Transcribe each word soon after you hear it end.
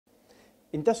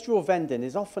Industrial vending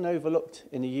is often overlooked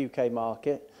in the UK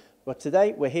market, but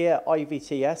today we're here at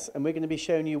IVTS and we're going to be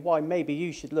showing you why maybe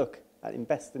you should look at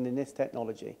investing in this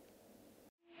technology.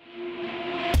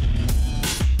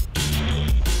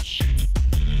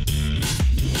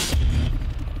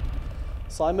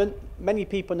 Simon, many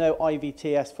people know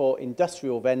IVTS for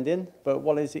industrial vending, but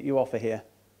what is it you offer here?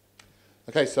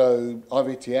 Okay, so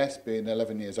IVTS, being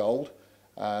 11 years old,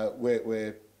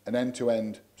 we're an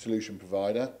end-to-end solution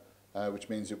provider, which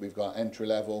means that we've got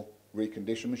entry-level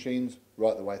recondition machines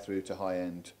right the way through to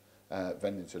high-end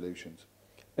vending solutions.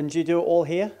 And do you do it all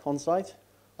here on site?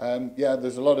 Yeah,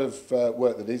 there's a lot of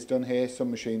work that is done here.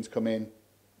 Some machines come in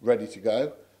ready to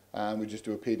go, and we just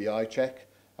do a PDI check,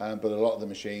 but a lot of the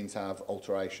machines have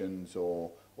alterations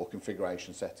or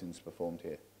configuration settings performed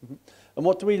here. Mm-hmm. And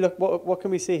what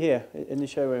can we see here in the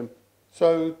showroom?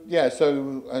 So yeah,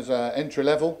 so as an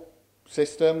entry-level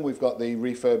system, we've got the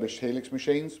refurbished Helix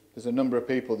machines. There's a number of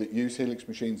people that use Helix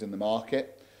machines in the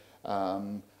market,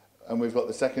 and we've got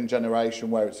the second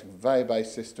generation where it's a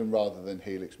conveyor-based system rather than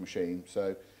Helix machine.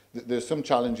 So there's some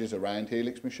challenges around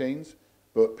Helix machines,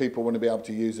 but people want to be able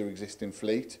to use their existing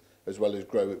fleet as well as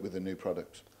grow it with the new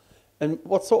products. And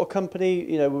what sort of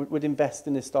company, would invest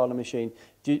in this style of machine?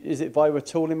 Is it via a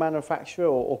tooling manufacturer,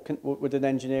 or would an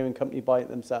engineering company buy it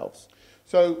themselves?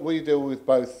 So we deal with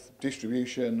both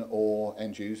distribution or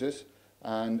end users,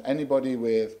 and anybody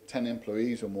with 10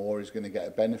 employees or more is going to get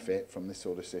a benefit from this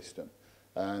sort of system,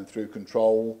 through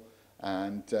control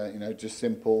and just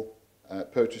simple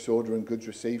purchase order and goods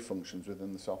received functions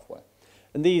within the software.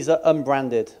 And these are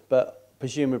unbranded, but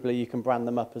presumably you can brand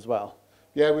them up as well?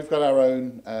 Yeah, we've got our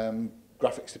own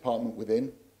graphics department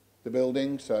within the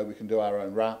building, so we can do our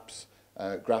own wraps,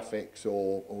 graphics,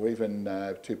 or even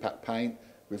two-pack paint.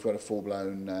 We've got a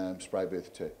full-blown spray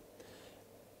booth too.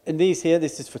 And these here,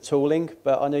 this is for tooling,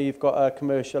 but I know you've got a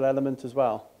commercial element as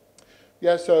well.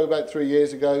 Yeah, so about 3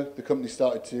 years ago, the company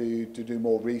started to do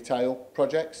more retail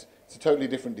projects. It's a totally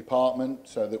different department,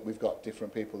 so that we've got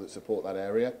different people that support that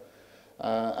area.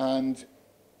 And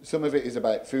some of it is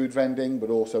about food vending, but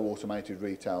also automated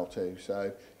retail too.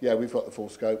 So yeah, we've got the full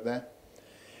scope there.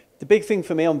 The big thing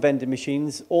for me on vending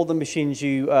machines, all the machines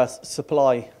you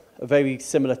supply are very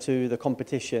similar to the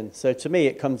competition. So to me,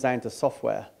 it comes down to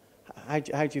software. How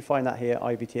do you find that here at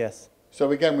IVTS?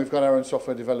 So again, we've got our own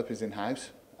software developers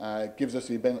in-house. It gives us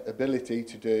the ability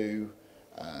to do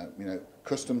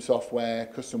custom software,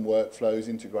 custom workflows,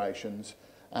 integrations.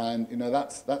 And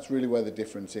that's really where the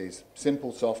difference is.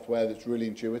 Simple software that's really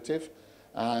intuitive,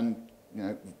 and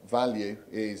value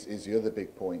is the other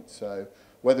big point. So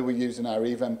whether we're using our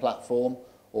Event platform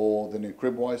or the new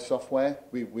Cribwise software,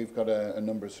 we've got a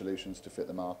number of solutions to fit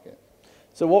the market.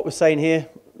 So what we're saying here,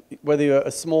 whether you're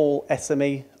a small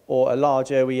SME or a large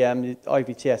OEM,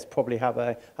 IVTS probably have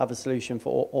a solution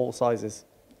for all sizes.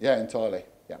 Yeah, entirely.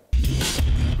 Yeah.